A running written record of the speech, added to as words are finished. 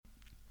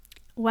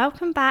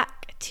Welcome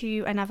back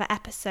to another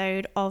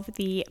episode of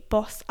the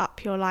Boss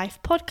Up Your Life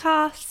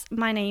podcast.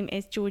 My name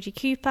is Georgie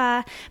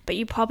Cooper, but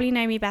you probably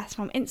know me best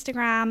from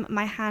Instagram.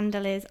 My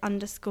handle is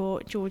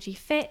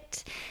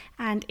 _GeorgieFit.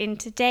 And in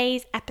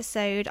today's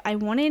episode, I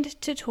wanted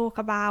to talk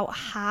about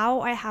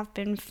how I have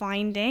been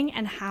finding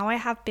and how I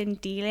have been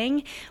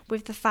dealing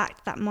with the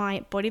fact that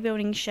my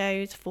bodybuilding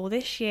shows for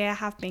this year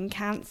have been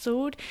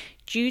cancelled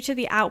due to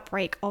the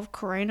outbreak of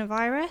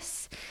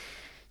coronavirus.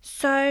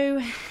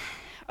 So,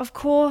 of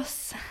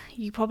course,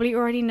 you probably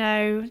already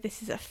know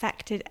this has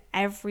affected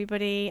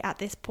everybody at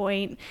this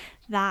point,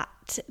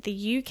 that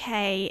the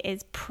UK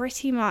is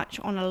pretty much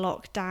on a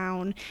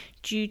lockdown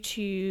due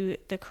to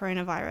the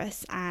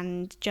coronavirus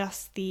and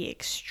just the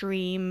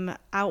extreme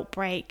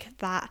outbreak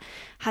that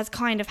has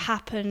kind of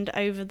happened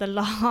over the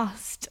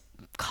last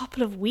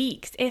couple of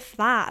weeks, if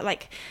that.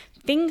 Like,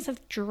 things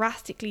have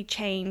drastically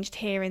changed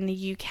here in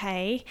the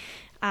UK.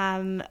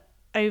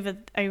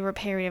 Over a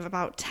period of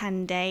about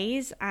 10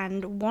 days,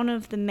 and one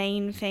of the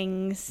main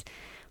things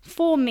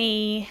for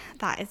me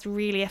that has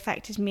really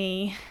affected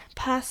me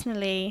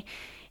personally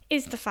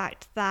is the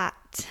fact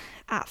that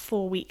at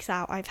 4 weeks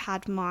out I've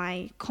had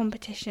my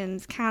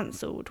competitions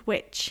cancelled,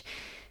 which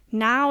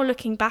now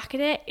looking back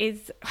at it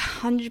is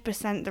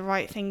 100% the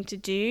right thing to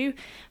do.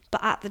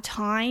 But at the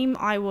time,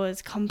 I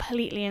was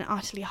completely and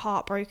utterly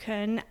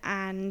heartbroken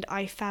and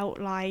I felt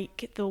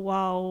like the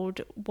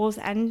world was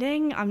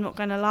ending, I'm not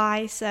going to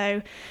lie.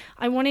 So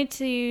I wanted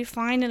to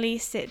finally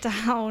sit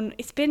down.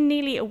 It's been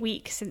nearly a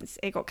week since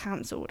it got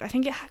cancelled. I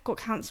think it got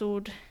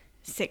cancelled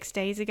 6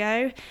 days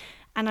ago.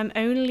 And I'm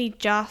only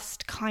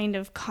just kind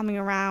of coming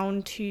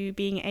around to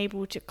being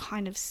able to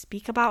kind of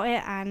speak about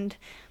it and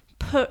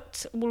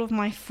put all of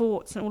my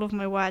thoughts and all of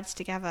my words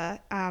together,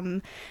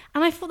 and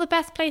I thought the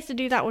best place to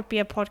do that would be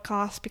a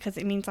podcast, because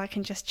it means I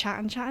can just chat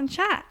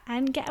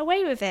and get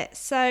away with it.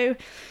 So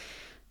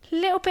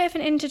little bit of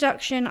an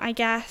introduction, I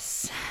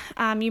guess.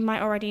 You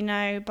might already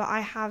know, but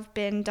I have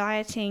been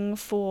dieting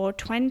for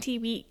 20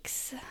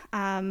 weeks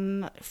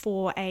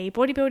for a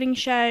bodybuilding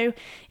show.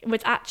 It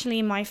was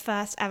actually my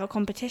first ever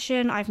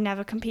competition. I've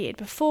never competed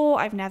before.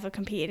 I've never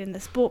competed in the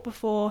sport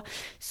before.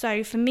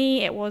 So for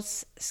me, it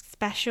was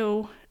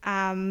special.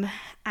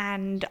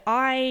 And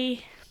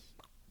I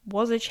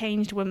was a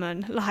changed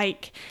woman.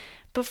 Like,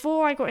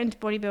 before I got into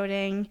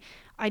bodybuilding,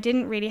 I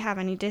didn't really have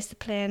any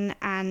discipline,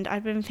 and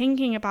I'd been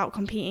thinking about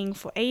competing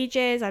for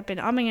ages. I'd been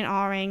umming and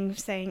ahhing,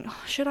 saying,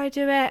 should I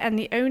do it? And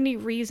the only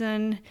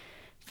reason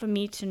for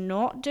me to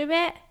not do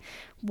it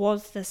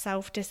was the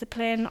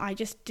self-discipline. I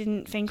just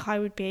didn't think I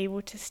would be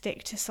able to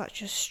stick to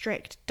such a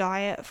strict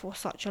diet for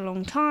such a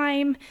long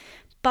time.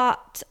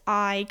 But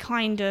I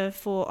kind of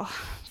thought,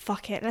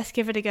 fuck it, let's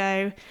give it a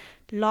go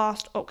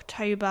last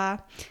October,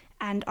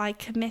 and I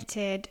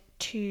committed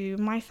to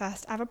my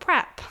first ever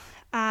prep.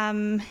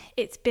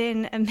 It's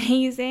been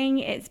amazing.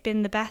 It's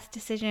been the best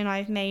decision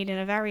I've made in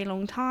a very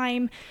long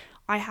time.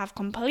 I have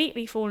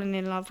completely fallen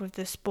in love with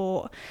the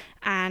sport,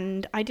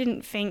 and I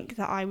didn't think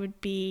that I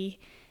would be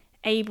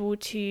able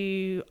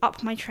to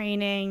up my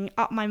training,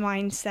 up my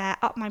mindset,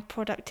 up my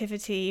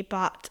productivity,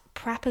 but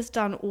prep has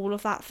done all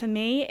of that for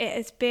me. It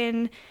has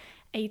been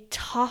a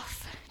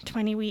tough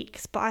 20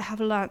 weeks, but I have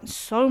learned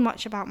so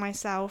much about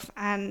myself.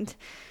 And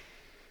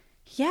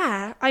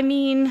yeah, I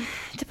mean,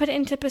 to put it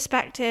into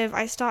perspective,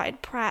 I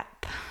started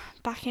prep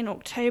back in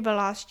October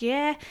last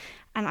year,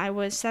 and I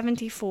was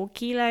 74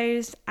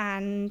 kilos,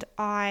 and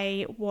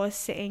I was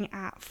sitting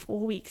at 4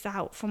 weeks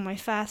out from my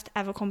first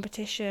ever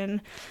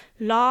competition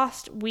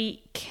last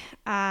week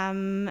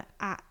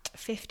at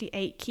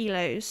 58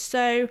 kilos.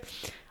 So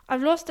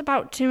I've lost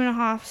about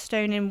 2.5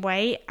 stone in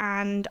weight,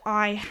 and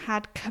I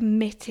had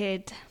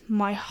committed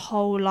my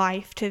whole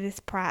life to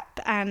this prep.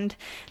 And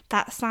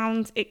that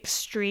sounds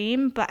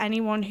extreme, but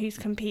anyone who's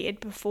competed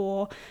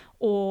before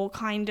or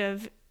kind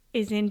of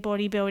is in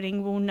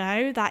bodybuilding will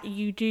know that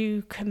you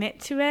do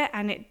commit to it,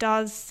 and it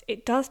does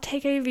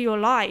take over your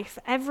life.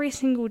 Every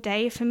single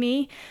day for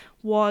me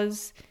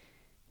was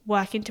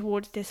working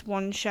towards this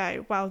one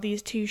show, well,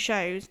 these two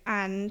shows,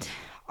 and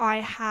I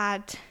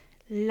had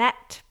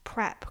let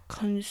prep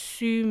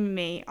consume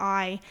me.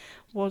 I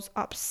was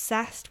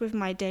obsessed with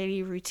my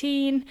daily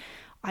routine.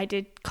 I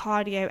did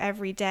cardio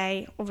every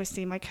day.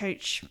 Obviously, my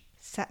coach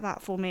set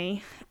that for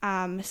me.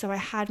 So I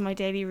had my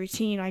daily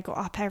routine. I got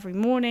up every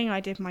morning. I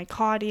did my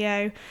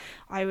cardio.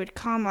 I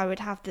would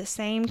have the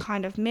same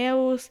kind of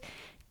meals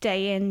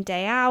day in,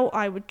 day out.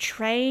 I would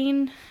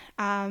train.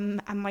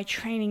 And my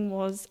training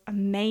was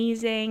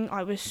amazing.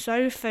 I was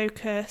so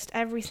focused.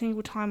 Every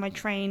single time I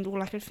trained,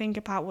 all I could think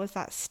about was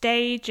that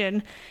stage,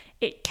 and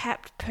it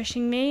kept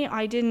pushing me.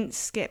 I didn't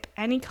skip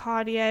any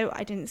cardio.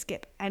 I didn't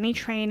skip any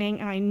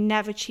training, and I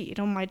never cheated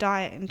on my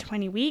diet in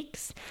 20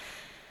 weeks.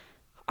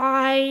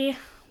 I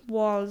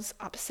was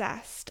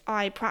obsessed.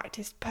 I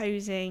practiced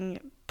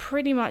posing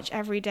pretty much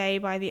every day.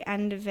 By the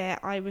end of it,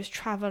 I was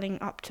traveling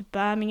up to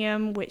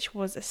Birmingham, which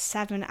was a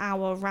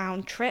 7-hour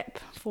round trip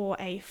for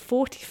a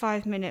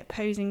 45-minute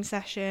posing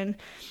session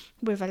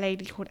with a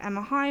lady called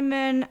Emma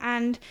Hyman.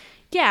 And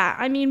yeah,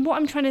 I mean, what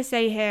I'm trying to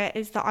say here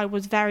is that I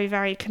was very,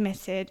 very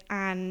committed,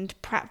 and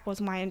prep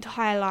was my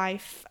entire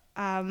life.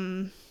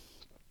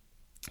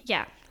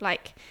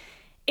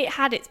 It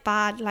had its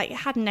bad, it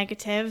had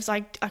negatives.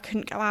 I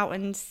couldn't go out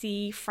and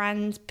see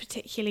friends,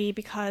 particularly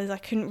because I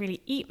couldn't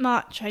really eat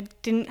much. I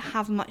didn't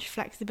have much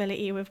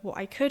flexibility with what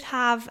I could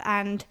have,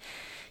 and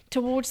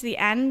towards the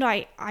end,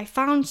 I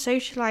found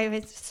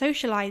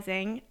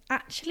socializing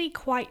actually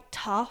quite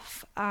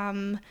tough.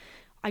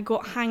 I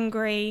got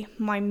hangry,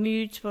 my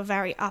moods were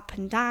very up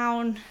and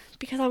down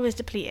because I was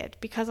depleted,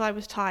 because I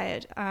was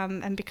tired,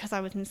 and because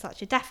I was in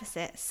such a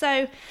deficit.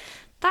 So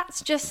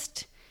that's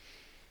just,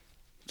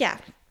 yeah,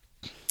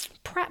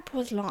 prep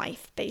was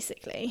life,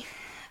 basically.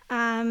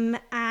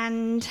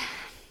 And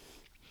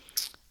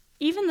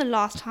even the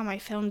last time I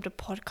filmed a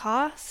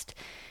podcast,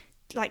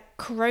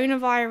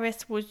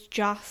 coronavirus was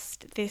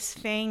just this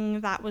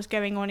thing that was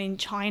going on in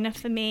China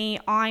for me.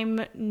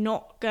 I'm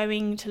not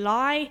going to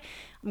lie.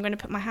 I'm going to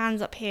put my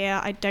hands up here.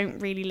 I don't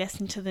really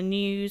listen to the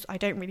news. I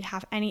don't really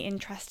have any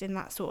interest in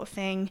that sort of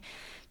thing.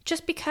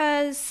 Just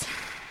because,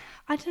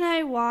 I don't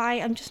know why,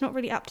 I'm just not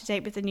really up to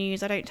date with the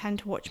news. I don't tend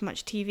to watch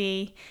much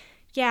TV.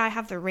 Yeah, I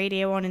have the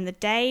radio on in the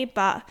day,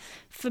 but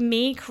for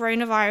me,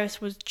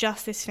 coronavirus was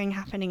just this thing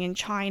happening in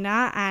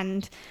China,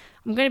 and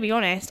I'm going to be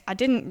honest, I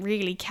didn't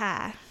really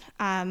care.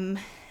 Then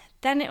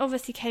it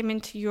obviously came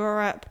into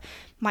Europe.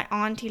 My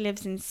auntie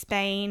lives in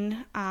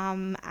Spain,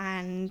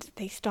 and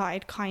they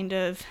started kind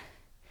of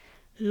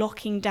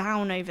locking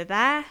down over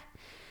there.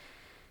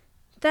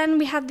 Then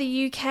we had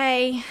the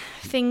UK.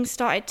 Things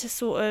started to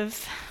sort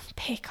of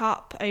pick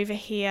up over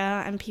here,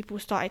 and people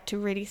started to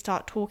really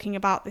start talking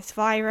about this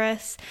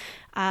virus.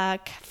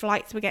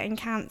 Flights were getting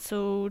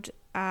cancelled,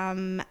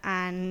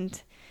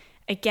 and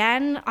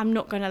again, I'm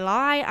not going to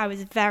lie, I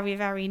was very,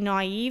 very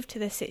naive to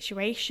the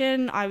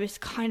situation. I was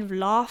kind of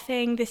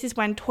laughing. This is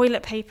when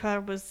toilet paper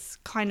was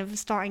kind of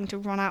starting to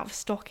run out of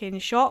stock in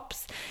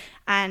shops,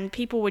 and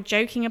people were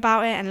joking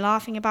about it and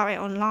laughing about it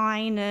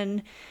online,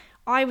 and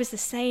I was the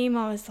same.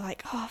 I was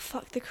like, oh,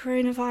 fuck the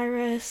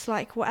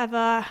coronavirus,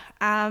 whatever.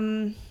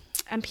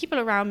 And people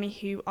around me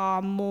who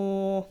are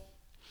more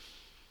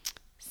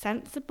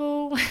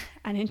sensible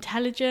and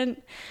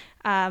intelligent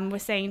were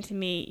saying to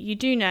me, you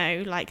do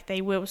know, they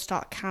will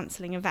start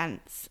cancelling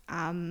events,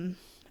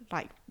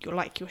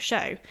 your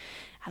show.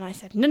 And I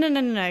said,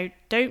 no,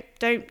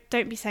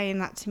 don't be saying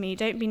that to me.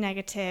 Don't be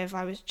negative.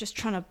 I was just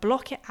trying to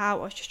block it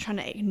out. I was just trying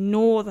to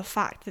ignore the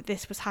fact that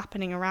this was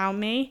happening around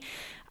me.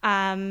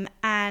 And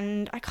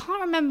I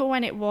can't remember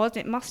when it was.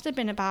 It must have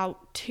been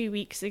about 2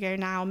 weeks ago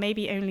now,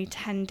 maybe only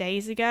 10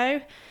 days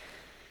ago.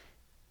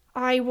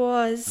 I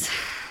was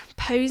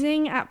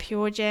posing at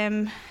Pure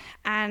Gym,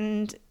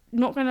 and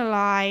not gonna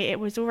lie, it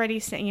was already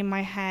sitting in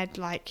my head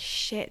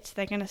shit,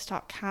 they're gonna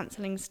start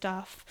cancelling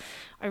stuff.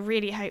 I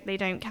really hope they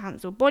don't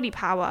cancel Body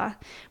Power,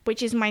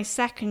 which is my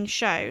second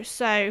show.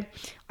 So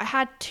I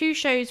had 2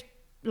 shows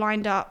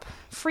lined up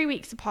 3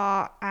 weeks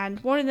apart,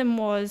 and one of them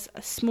was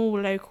a small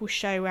local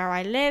show where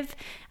I live,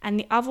 and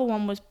the other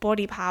one was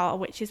Body Power,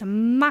 which is a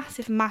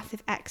massive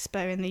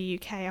expo in the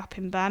UK up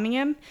in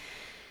Birmingham.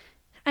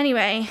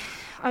 Anyway,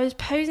 I was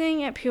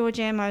posing at Pure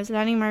Gym, I was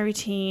learning my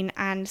routine,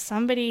 and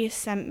somebody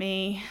sent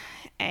me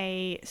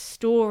a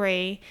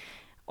story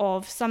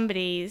of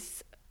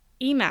somebody's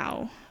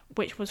email,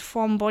 which was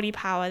from Body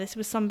Power. This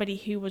was somebody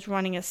who was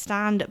running a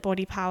stand at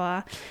Body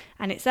Power,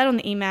 and it said on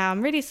the email,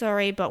 I'm really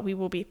sorry, but we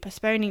will be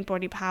postponing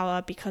Body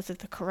Power because of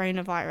the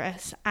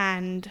coronavirus.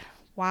 And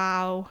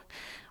wow,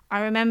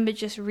 I remember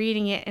just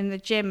reading it in the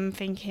gym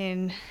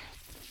thinking,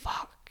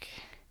 fuck.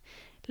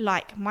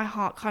 My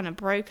heart kind of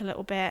broke a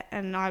little bit,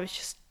 and I was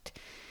just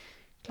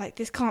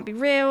this can't be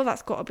real.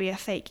 That's got to be a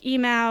fake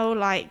email.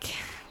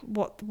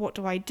 What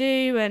do I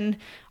do? And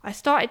I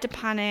started to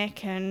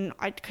panic, and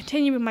I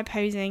continued with my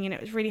posing, and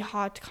it was really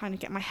hard to kind of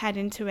get my head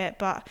into it,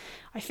 but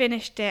I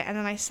finished it. And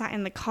then I sat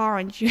in the car,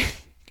 and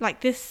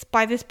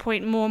by this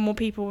point, more and more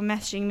people were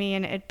messaging me,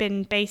 and it had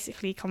been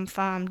basically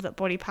confirmed that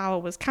Body Power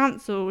was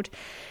cancelled.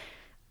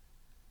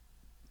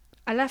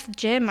 I left the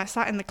gym, I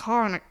sat in the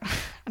car,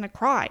 and I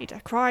cried. I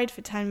cried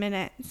for 10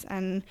 minutes,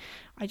 and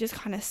I just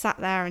kind of sat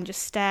there and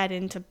just stared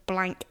into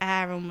blank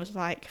air and was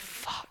like,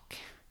 fuck.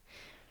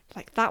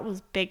 That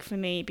was big for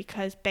me,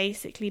 because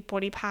basically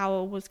Body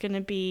Power was going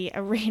to be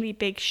a really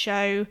big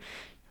show.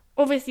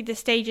 Obviously the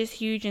stage is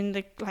huge, and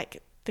the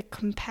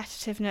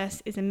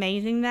competitiveness is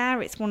amazing there.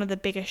 It's one of the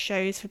biggest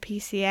shows for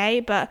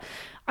PCA, but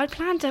I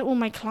planned all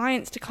my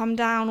clients to come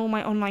down, all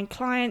my online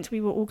clients.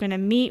 We were all going to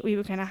meet, we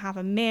were going to have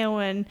a meal,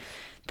 and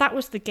that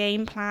was the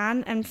game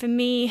plan. And for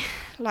me,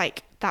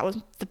 that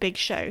was the big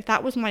show.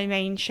 That was my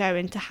main show,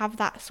 and to have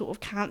that sort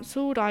of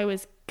cancelled, I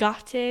was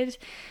gutted.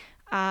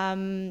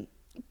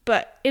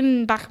 But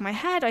in the back of my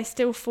head, I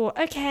still thought,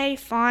 okay,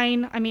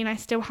 fine. I mean, I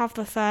still have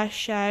the first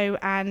show,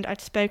 and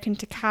I'd spoken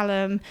to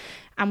Callum,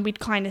 and we'd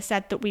kind of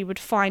said that we would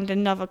find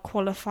another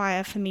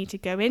qualifier for me to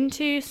go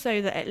into,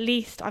 so that at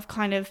least I've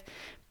kind of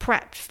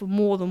prepped for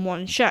more than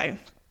one show.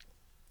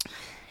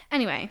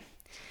 Anyway,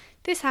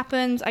 this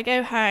happens. I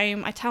go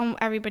home. I tell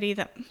everybody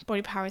that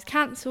Body Power is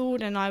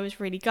cancelled, and I was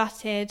really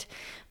gutted.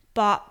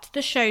 But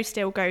the show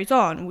still goes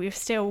on. We've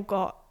still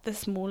got the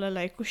smaller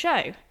local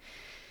show.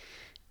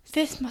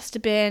 This must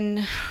have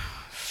been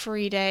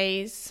 3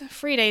 days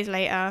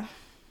later,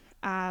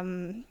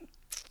 and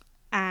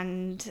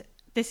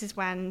this is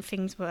when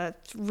things were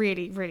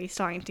really, really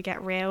starting to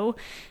get real.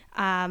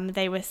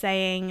 They were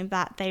saying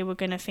that they were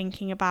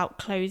thinking about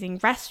closing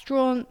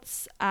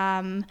restaurants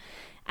and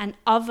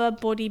other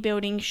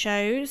bodybuilding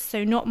shows.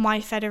 So not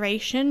my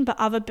federation, but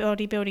other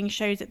bodybuilding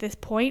shows at this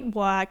point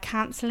were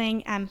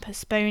cancelling and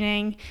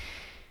postponing.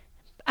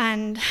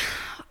 And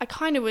I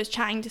kind of was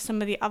chatting to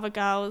some of the other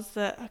girls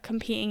that are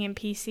competing in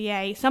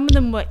PCA. Some of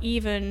them were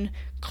even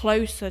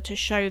closer to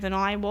show than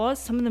I was.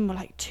 Some of them were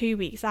like 2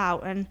 weeks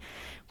out, and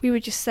we were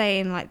just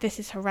saying, like, this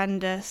is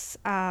horrendous.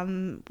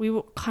 We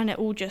were kind of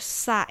all just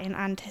sat in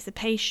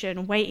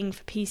anticipation, waiting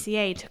for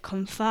PCA to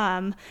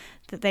confirm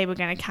that they were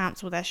going to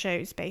cancel their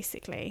shows,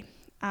 basically.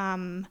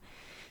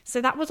 So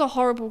that was a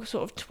horrible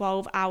sort of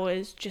 12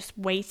 hours just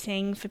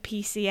waiting for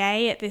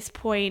PCA. At this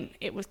point,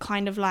 it was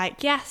kind of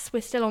like, yes,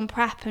 we're still on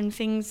prep and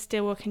things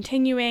still are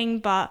continuing,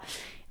 but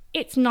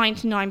it's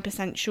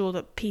 99% sure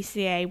that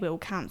PCA will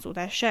cancel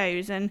their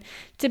shows. And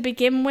to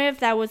begin with,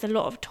 there was a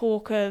lot of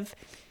talk of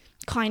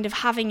kind of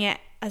having it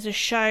as a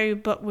show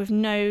but with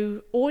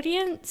no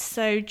audience.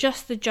 So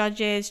just the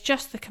judges,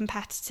 just the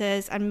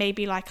competitors, and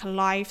maybe like a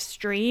live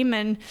stream.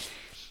 And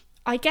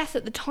I guess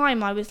at the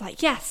time I was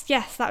like, yes,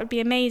 that would be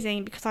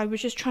amazing, because I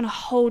was just trying to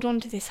hold on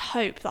to this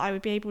hope that I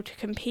would be able to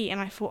compete. And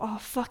I thought, oh,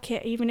 fuck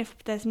it, even if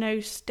there's no,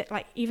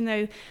 even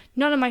though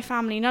none of my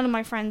family, none of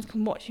my friends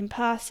can watch in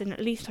person, at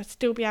least I'd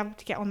still be able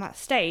to get on that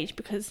stage,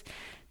 because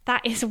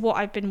that is what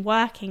I've been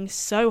working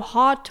so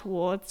hard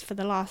towards for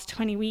the last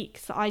 20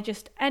 weeks.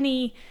 That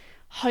any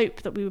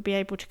hope that we would be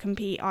able to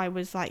compete, I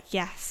was like,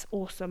 yes,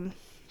 awesome.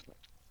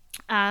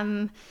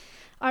 I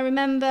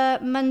remember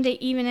Monday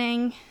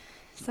evening,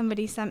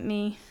 somebody sent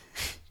me,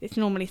 it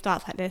normally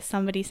starts like this,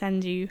 somebody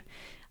sends you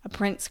a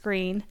print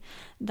screen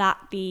that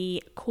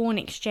the Corn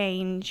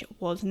Exchange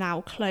was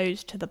now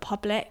closed to the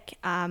public.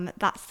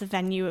 That's the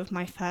venue of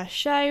my first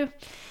show.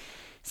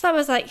 So I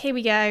was like, here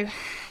we go,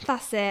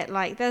 that's it,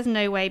 like there's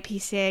no way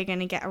PCA are going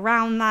to get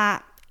around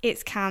that,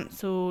 it's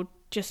cancelled,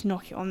 just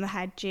knock it on the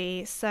head,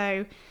 G.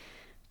 So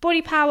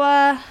Body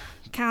Power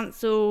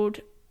cancelled,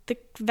 the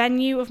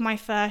venue of my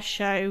first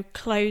show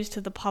closed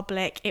to the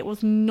public. It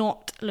was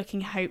not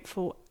looking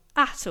hopeful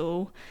at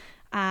all.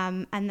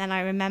 And then I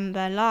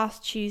remember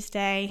last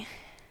Tuesday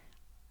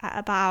at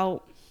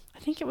about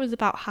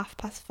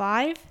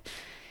 5:30,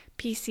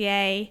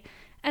 PCA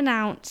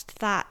announced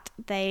that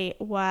they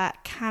were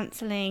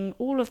cancelling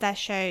all of their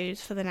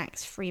shows for the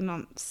next 3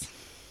 months.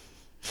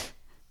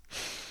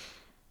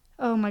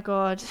 Oh my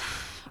God.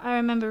 I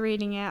remember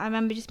reading it. I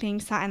remember just being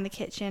sat in the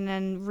kitchen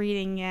and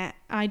reading it.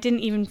 I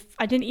didn't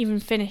even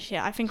finish it.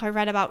 I think I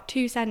read about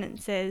 2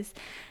 sentences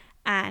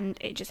and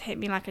it just hit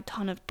me like a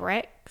ton of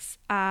bricks.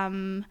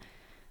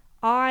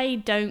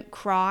 I don't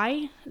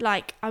cry.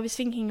 Like, I was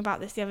thinking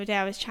about this the other day.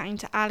 I was chatting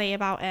to Ali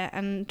about it,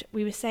 and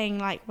we were saying,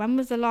 like, when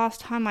was the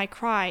last time I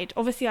cried?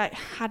 Obviously, I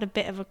had a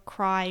bit of a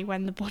cry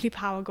when the Body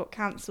Power got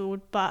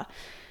cancelled, but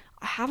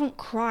I haven't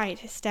cried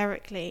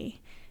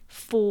hysterically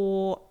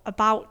for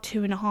about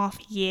 2.5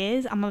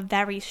 years. I'm a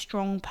very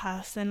strong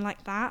person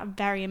like that, a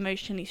very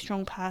emotionally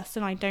strong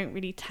person. I don't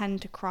really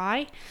tend to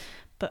cry,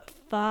 but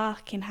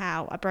fucking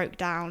hell, I broke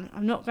down.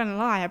 I'm not gonna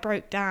lie, I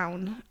broke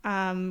down.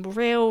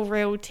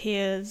 Real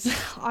tears.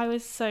 I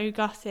was so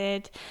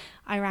gutted.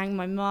 I rang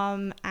my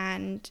mum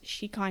and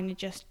she kind of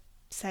just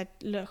said,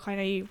 look, I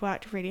know you've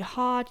worked really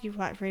hard,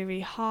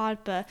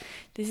 but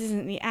this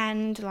isn't the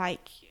end.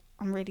 Like,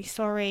 I'm really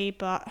sorry,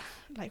 but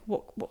like,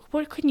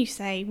 what can you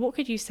say? What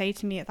could you say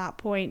to me at that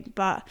point?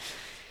 But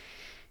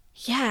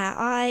yeah,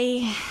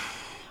 I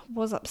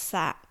was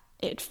upset.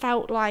 It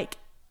felt like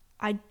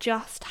I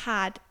just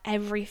had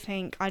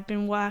everything I'd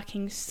been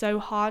working so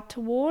hard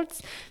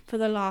towards for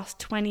the last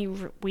 20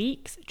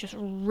 weeks just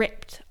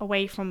ripped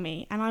away from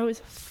me. And I was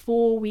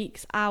 4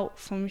 weeks out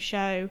from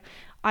show.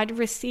 I'd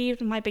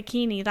received my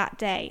bikini that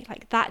day.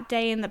 Like, that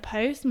day in the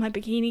post, my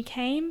bikini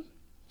came.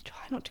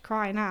 Try not to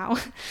cry now.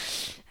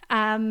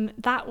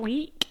 That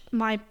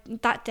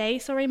day,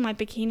 my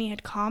bikini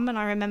had come, and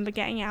I remember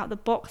getting it out of the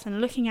box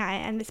and looking at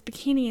it, and this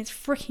bikini is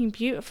freaking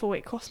beautiful.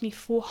 It cost me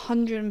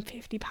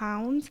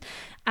 £450,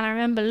 and I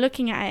remember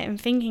looking at it and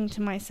thinking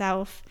to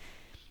myself,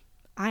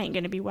 I ain't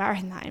going to be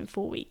wearing that in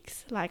 4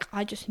 weeks. Like,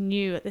 I just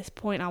knew at this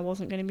point I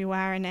wasn't going to be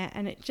wearing it,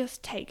 and it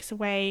just takes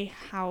away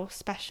how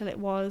special it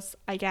was,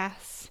 I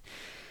guess.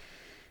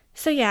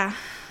 So yeah,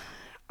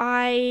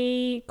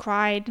 I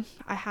cried.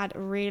 I had a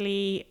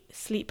really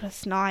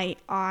sleepless night.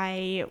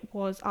 I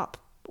was up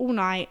all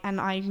night,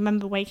 and I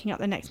remember waking up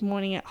the next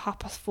morning at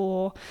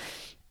 4:30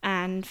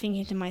 and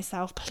thinking to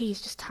myself,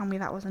 please just tell me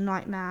that was a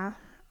nightmare.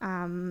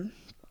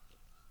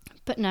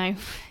 But no,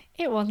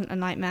 it wasn't a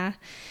nightmare.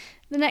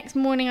 The next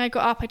morning I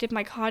got up, I did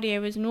my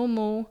cardio as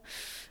normal.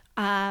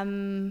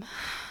 I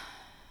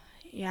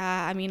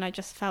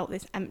just felt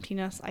this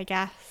emptiness, I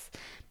guess,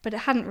 but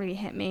it hadn't really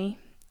hit me.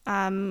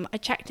 I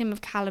checked in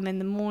with Callum in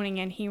the morning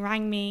and he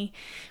rang me.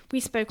 We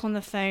spoke on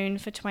the phone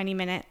for 20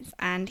 minutes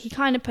and he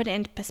kind of put it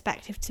into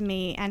perspective to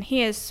me, and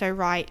he is so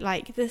right.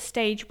 Like, the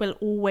stage will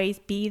always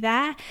be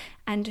there,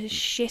 and as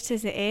shit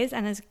as it is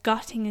and as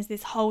gutting as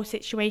this whole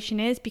situation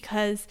is,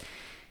 because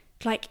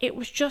like, it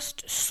was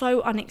just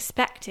so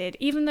unexpected,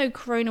 even though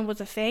Corona was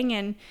a thing,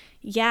 and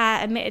yeah,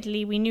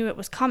 admittedly we knew it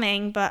was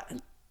coming,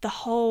 but the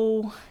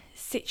whole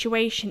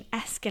situation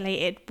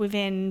escalated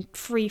within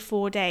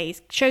 3-4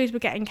 days. Shows were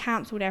getting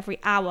cancelled every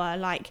hour.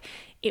 Like,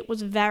 it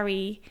was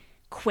very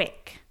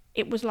quick.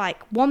 It was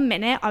like 1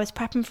 minute I was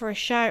prepping for a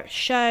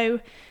show,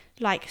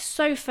 like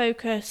so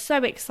focused,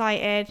 so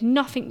excited,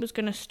 nothing was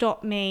going to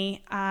stop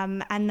me,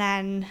 and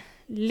then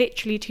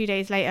literally 2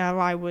 days later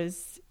I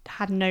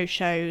had no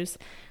shows,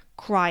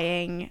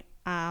 crying,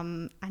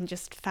 and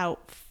just felt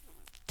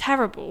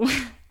terrible.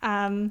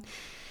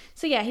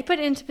 So yeah, he put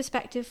it into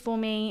perspective for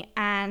me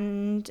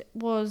and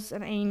was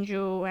an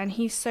angel, and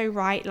he's so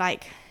right.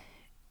 Like,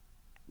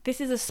 this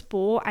is a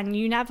sport and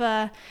you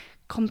never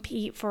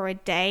compete for a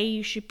day.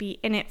 You should be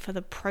in it for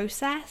the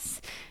process.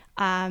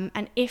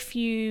 And if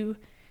you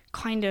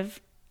kind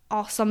of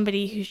are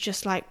somebody who's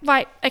just like,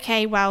 right,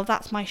 okay, well,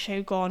 that's my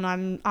show gone,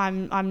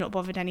 I'm not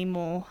bothered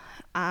anymore,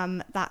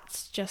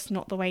 that's just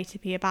not the way to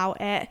be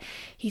about it.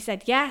 He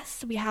said,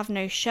 yes, we have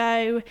no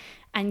show,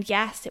 and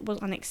yes, it was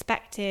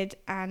unexpected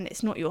and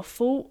it's not your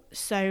fault.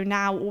 So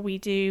now all we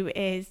do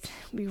is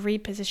we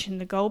reposition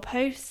the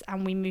goalposts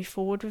and we move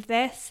forward with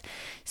this.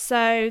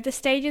 So the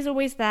stage is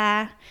always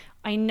there.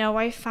 I know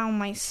I found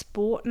my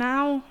sport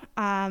now.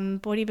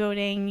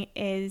 Bodybuilding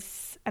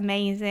is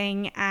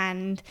amazing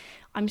and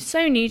I'm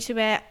so new to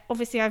it.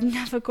 Obviously, I've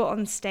never got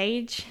on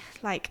stage.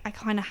 Like, I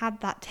kind of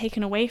had that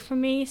taken away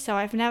from me, so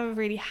I've never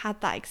really had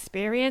that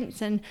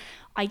experience, and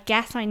I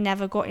guess I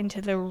never got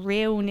into the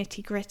real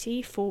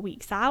nitty-gritty 4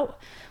 weeks out.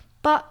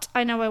 But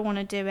I know I want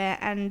to do it,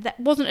 and there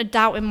wasn't a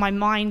doubt in my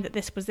mind that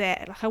this was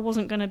it. Like, I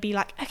wasn't going to be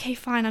like, okay,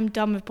 fine, I'm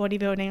done with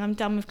bodybuilding, I'm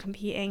done with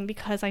competing,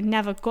 because I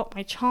never got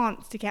my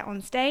chance to get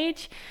on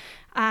stage.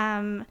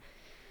 So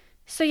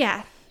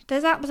yeah,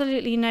 there's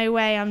absolutely no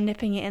way I'm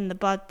nipping it in the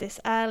bud this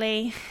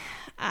early.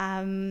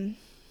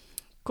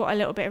 Got a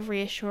little bit of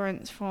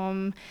reassurance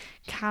from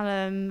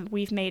Callum.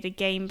 We've made a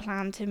game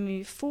plan to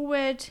move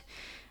forward,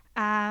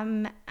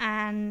 and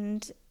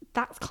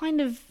that's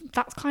kind of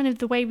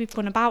the way we've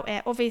gone about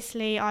it.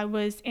 Obviously, I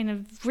was in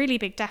a really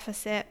big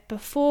deficit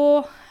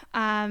before.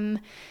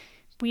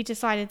 We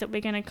decided that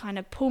we're going to kind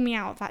of pull me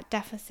out of that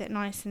deficit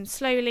nice and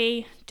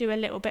slowly, do a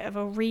little bit of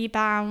a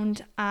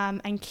rebound,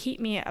 and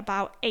keep me at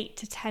about 8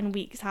 to 10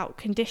 weeks out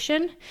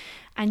condition,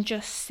 and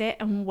just sit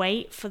and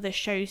wait for the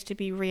shows to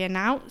be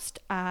re-announced.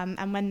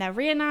 And when they're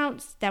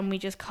re-announced, then we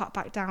just cut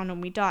back down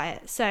and we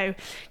diet. So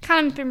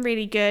Callum's been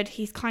really good.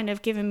 He's kind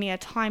of given me a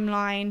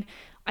timeline.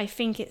 I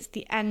think it's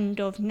the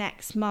end of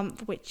next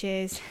month, which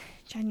is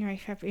January,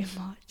 February,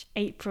 March,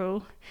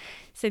 April.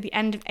 So the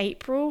end of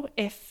April,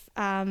 if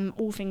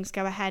all things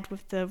go ahead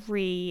with the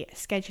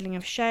rescheduling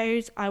of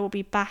shows, I will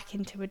be back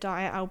into a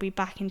diet. I'll be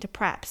back into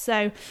prep.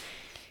 So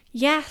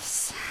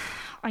yes,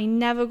 I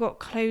never got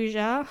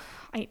closure.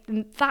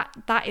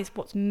 That is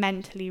what's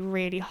mentally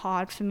really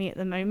hard for me at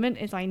the moment,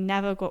 is I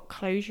never got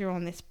closure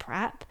on this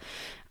prep.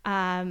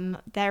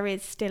 There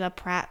is still a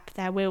prep,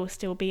 there will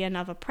still be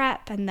another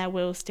prep, and there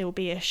will still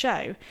be a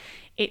show.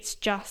 It's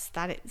just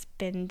that it's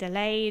been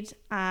delayed,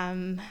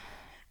 and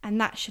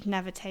that should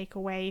never take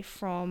away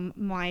from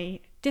my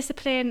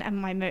discipline and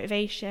my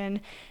motivation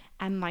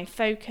and my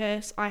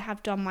focus. I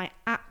have done my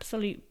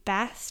absolute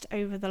best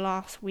over the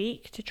last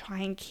week to try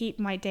and keep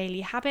my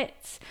daily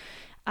habits.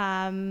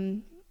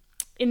 In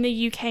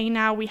the UK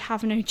now, we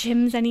have no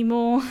gyms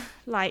anymore.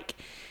 Like,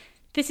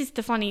 this is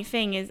the funny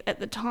thing, is at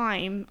the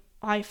time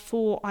I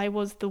thought I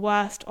was the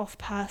worst off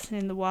person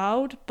in the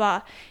world,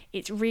 but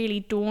it's really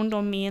dawned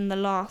on me in the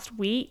last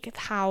week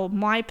how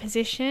my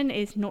position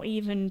is not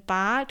even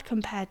bad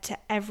compared to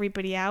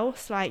everybody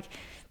else. Like,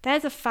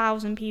 there's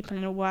 1,000 people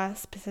in a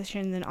worse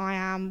position than I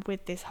am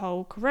with this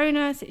whole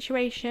Corona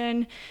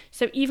situation.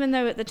 So even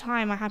though at the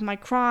time I had my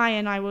cry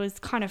and I was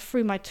kind of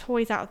threw my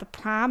toys out of the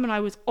pram and I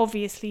was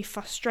obviously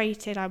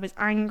frustrated, I was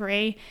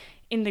angry,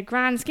 in the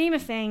grand scheme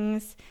of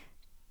things,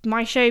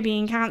 my show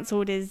being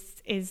cancelled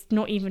is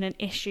not even an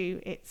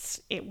issue.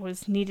 It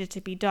was needed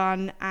to be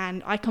done,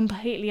 and I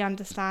completely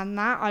understand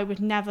that. I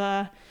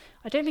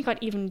don't think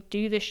I'd even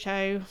do the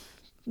show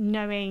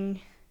knowing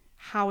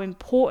how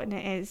important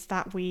it is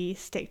that we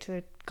stick to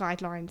the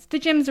guidelines. The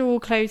gyms are all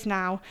closed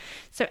now,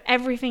 so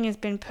everything has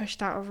been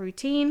pushed out of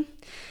routine.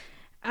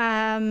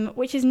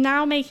 which is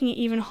now making it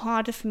even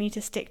harder for me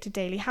to stick to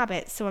daily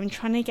habits. So I'm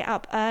trying to get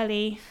up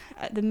early.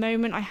 At the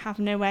moment, I have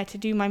nowhere to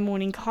do my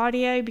morning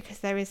cardio because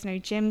there is no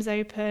gyms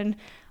open.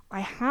 I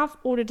have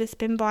ordered a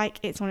spin bike,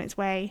 it's on its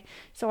way,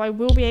 so I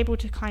will be able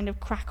to kind of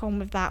crack on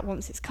with that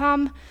once it's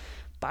come,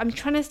 but I'm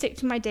trying to stick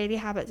to my daily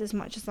habits as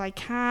much as I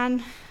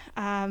can.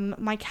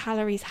 My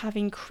calories have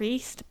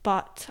increased,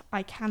 but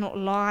I cannot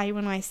lie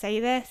when I say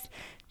this.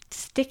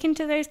 Sticking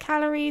to those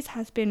calories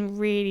has been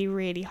really,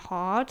 really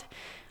hard.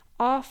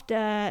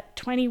 After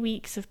 20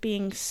 weeks of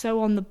being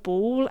so on the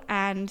ball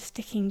and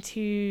sticking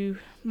to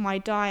my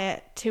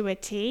diet to a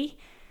T,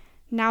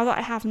 now that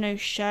I have no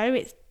show,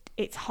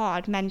 it's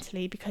hard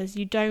mentally because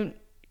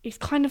it's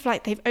kind of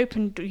like you've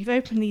opened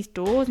these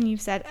doors and you've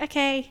said,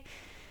 okay,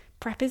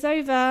 prep is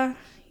over,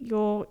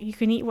 you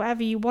can eat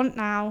whatever you want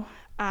now.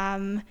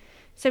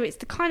 So it's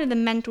the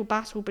mental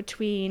battle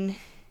between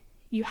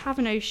you have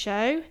no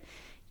show,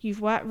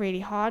 you've worked really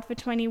hard for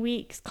 20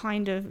 weeks,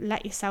 kind of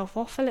let yourself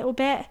off a little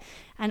bit,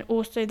 and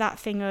also that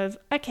thing of,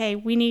 okay,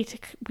 we need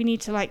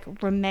to like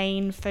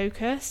remain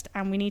focused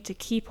and we need to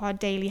keep our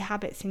daily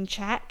habits in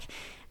check.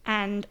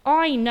 And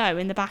I know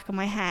in the back of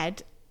my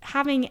head,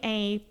 having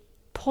a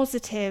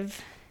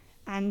positive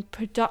and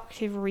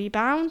productive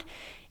rebound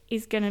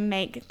is going to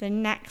make the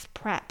next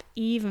prep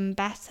even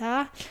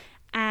better.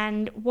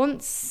 And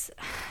once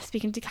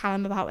speaking to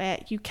Callum about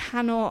it,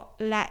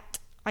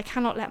 I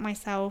cannot let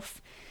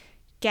myself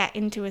get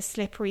into a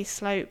slippery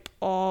slope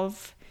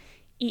of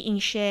eating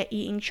shit,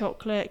 eating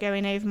chocolate,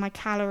 going over my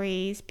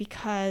calories,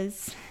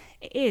 because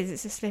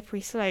it's a slippery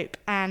slope.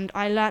 And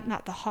I learned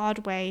that the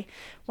hard way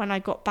when I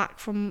got back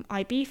from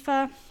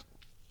Ibiza,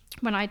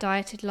 when I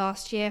dieted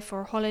last year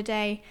for a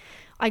holiday.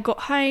 I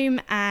got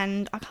home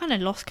and I kind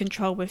of lost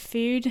control with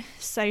food.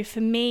 So for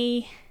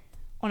me,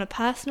 on a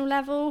personal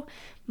level,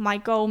 my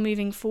goal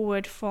moving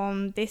forward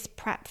from this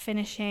prep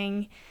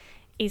finishing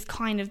is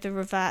kind of the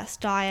reverse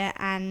diet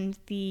and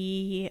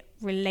the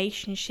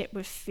relationship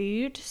with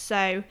food.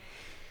 So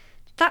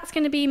that's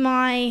going to be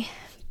my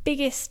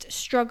biggest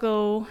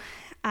struggle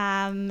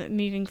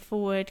moving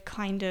forward,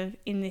 kind of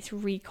in this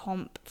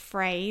recomp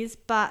phase,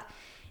 but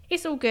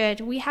it's all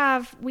good. We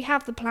have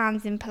the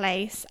plans in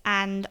place,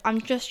 and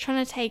I'm just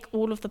trying to take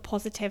all of the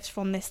positives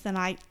from this that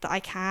I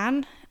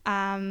can.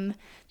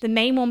 The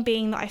main one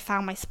being that I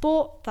found my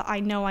sport, that I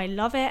know I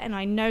love it, and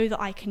I know that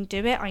I can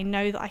do it. I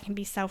know that I can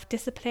be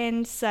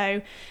self-disciplined.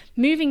 So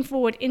moving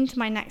forward into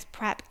my next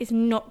prep is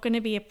not going to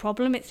be a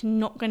problem. It's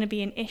not going to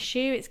be an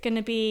issue. It's going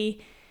to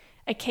be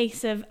a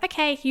case of,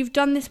 okay, you've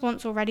done this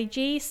once already,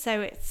 G,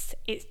 so it's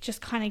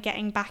just kind of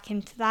getting back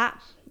into that.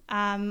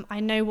 I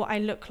know what I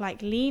look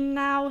like lean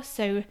now,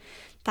 so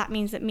that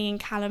means that me and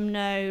Callum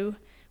know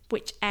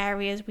which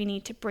areas we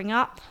need to bring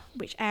up,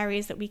 which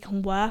areas that we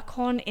can work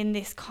on in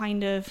this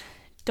kind of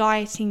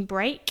dieting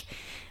break.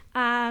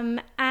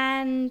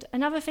 And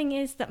another thing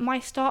is that my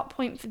start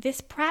point for this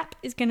prep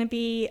is going to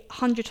be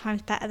 100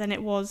 times better than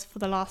it was for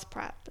the last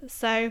prep.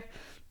 So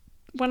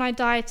when I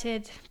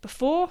dieted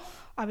before,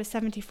 I was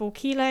 74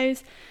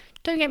 kilos.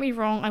 Don't get me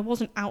wrong, I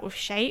wasn't out of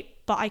shape,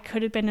 but I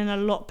could have been in a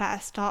lot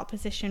better start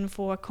position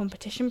for a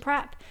competition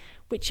prep,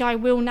 which I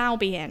will now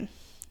be in,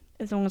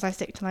 as long as I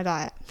stick to my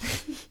diet.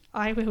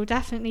 I will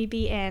definitely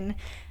be in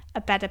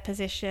a better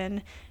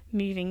position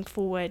moving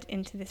forward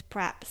into this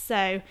prep.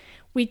 So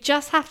we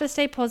just have to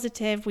stay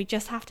positive. We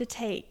just have to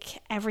take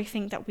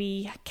everything that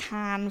we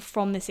can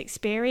from this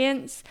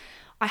experience.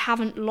 I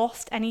haven't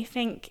lost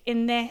anything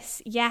in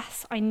this.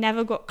 Yes, I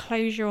never got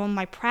closure on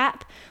my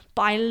prep,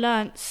 but I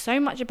learned so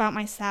much about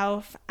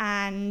myself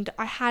and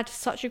I had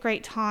such a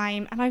great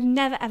time, and I've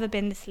never ever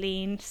been this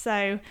lean.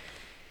 So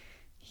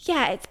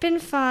yeah, it's been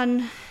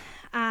fun.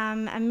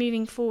 And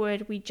moving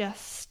forward, I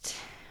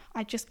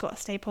just got to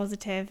stay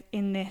positive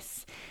in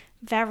this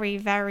very,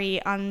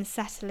 very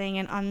unsettling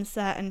and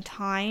uncertain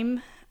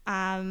time.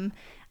 And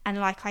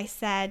like I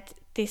said,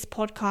 this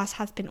podcast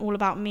has been all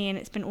about me and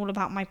it's been all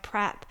about my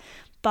prep.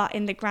 But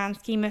in the grand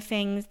scheme of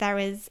things, there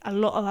is a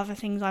lot of other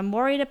things I'm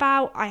worried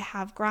about. I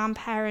have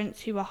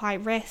grandparents who are high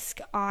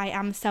risk. I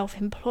am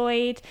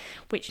self-employed,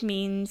 which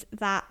means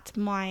that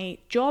my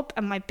job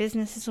and my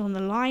business is on the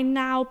line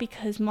now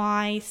because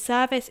my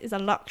service is a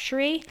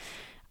luxury.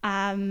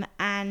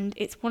 And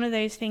it's one of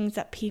those things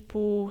that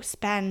people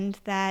spend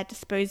their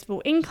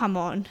disposable income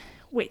on,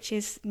 which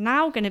is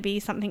now going to be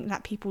something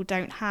that people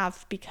don't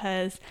have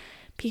because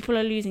people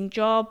are losing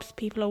jobs,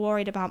 people are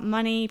worried about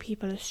money,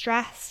 people are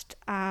stressed,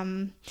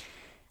 and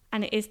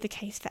it is the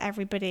case for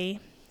everybody.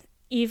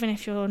 Even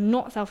if you're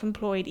not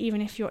self-employed,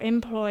 even if you're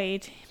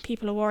employed,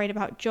 people are worried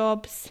about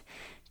jobs.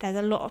 There's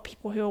a lot of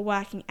people who are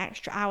working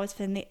extra hours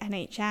for the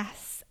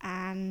NHS,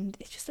 and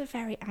it's just a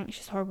very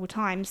anxious, horrible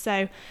time.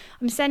 So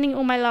I'm sending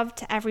all my love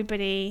to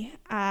everybody.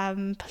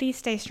 Please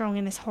stay strong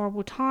in this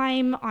horrible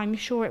time. I'm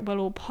sure it will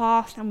all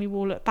pass, and we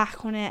will look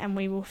back on it and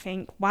we will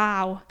think,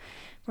 wow,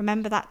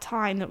 remember that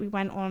time that we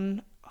went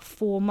on a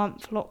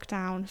 4-month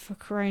lockdown for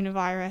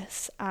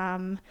coronavirus.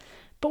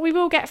 But we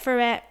will get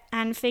through it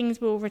and things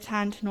will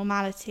return to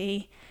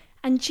normality.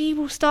 And G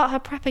will start her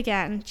prep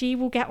again. G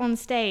will get on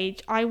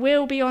stage. I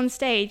will be on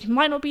stage.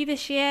 Might not be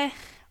this year.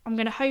 I'm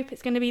going to hope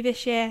it's going to be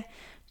this year,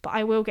 but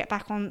I will get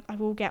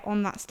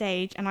on that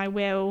stage, and I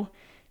will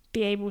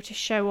be able to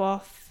show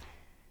off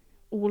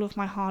all of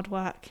my hard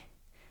work,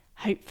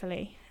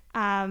 hopefully.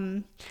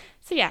 So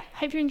yeah,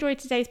 hope you enjoyed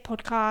today's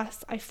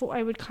podcast. I thought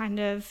I would kind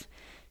of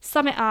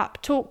sum it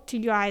up, talk to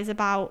you guys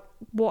about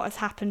what has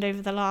happened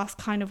over the last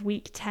kind of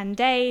week, 10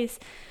 days,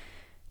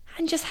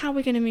 and just how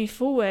we're going to move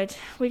forward.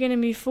 We're going to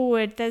move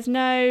forward. There's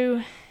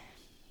no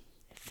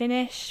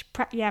finish.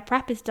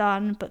 Prep is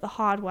done, but the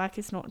hard work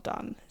is not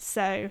done.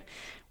 So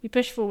we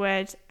push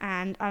forward,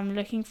 and I'm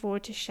looking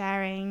forward to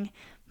sharing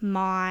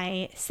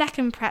my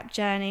second prep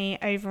journey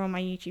over on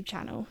my YouTube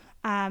channel.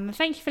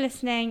 Thank you for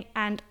listening,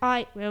 and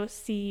I will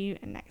see you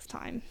next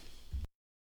time.